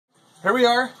here we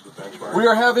are. We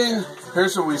are having,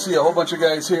 here's what we see, a whole bunch of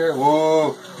guys here.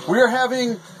 Whoa. We are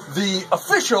having the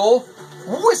official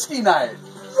whiskey night.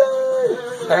 Yay.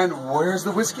 And where's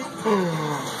the whiskey?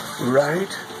 Right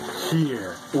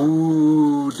here.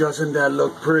 Ooh, doesn't that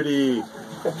look pretty?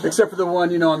 Except for the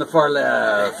one, on the far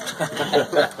left.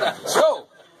 So,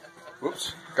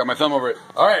 whoops, got my thumb over it.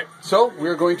 All right, so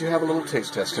we're going to have a little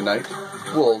taste test tonight.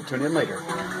 We'll tune in later.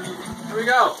 Here we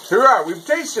go. Here we are. We've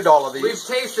tasted all of these. We've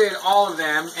tasted all of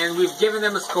them, and we've given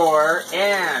them a score,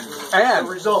 and the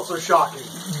results are shocking.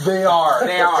 They are.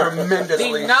 They are.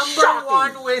 Tremendously The number shocking.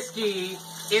 one whiskey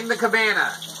in the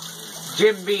Cabana,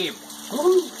 Jim Beam.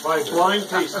 By blind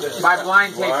taste test. By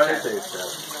blind taste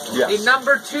test. Yes. The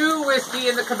number two whiskey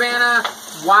in the Cabana,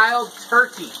 Wild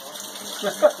Turkey,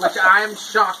 which I am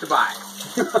shocked by.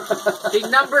 The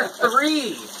number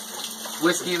three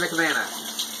whiskey in the Cabana,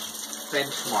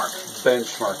 Benchmark.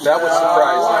 Benchmark. That was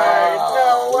surprising.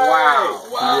 No way.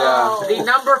 Wow. Yeah. The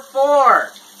number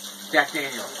four, Jack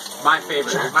Daniels. My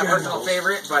favorite. My personal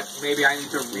favorite, but maybe I need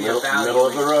to reevaluate. Middle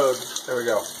of the road. There we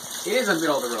go. It is in the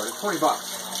middle of the road. It's $20.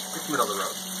 It's middle of the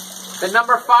road. The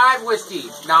number five whiskey,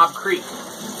 Knob Creek.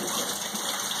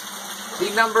 The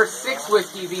number six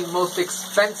whiskey, the most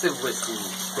expensive whiskey,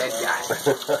 Dead Guy.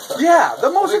 Yeah,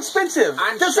 the most expensive.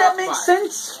 I'm Does that shocked make by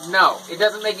sense? No, it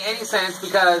doesn't make any sense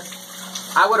because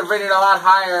I would have rated it a lot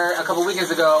higher a couple weekends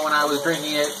ago when I was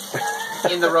drinking it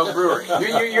in the Rogue Brewery.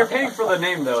 You're paying for the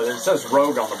name, though. It says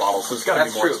Rogue on the bottle, so it's got to be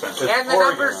That's more true. expensive. And the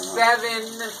number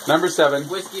seven Number 7.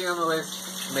 whiskey on the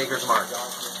list, Maker's Mark.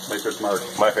 Maker's Mark.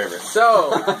 My favorite.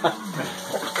 So,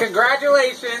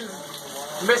 congratulations,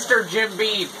 Mr. Jim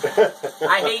Beam.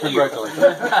 I hate you.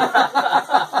 Congratulations.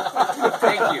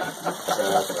 Thank you.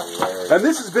 And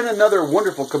this has been another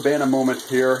wonderful Cabana moment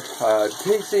here,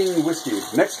 tasting whiskey.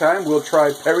 Next time we'll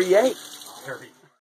try Perrier.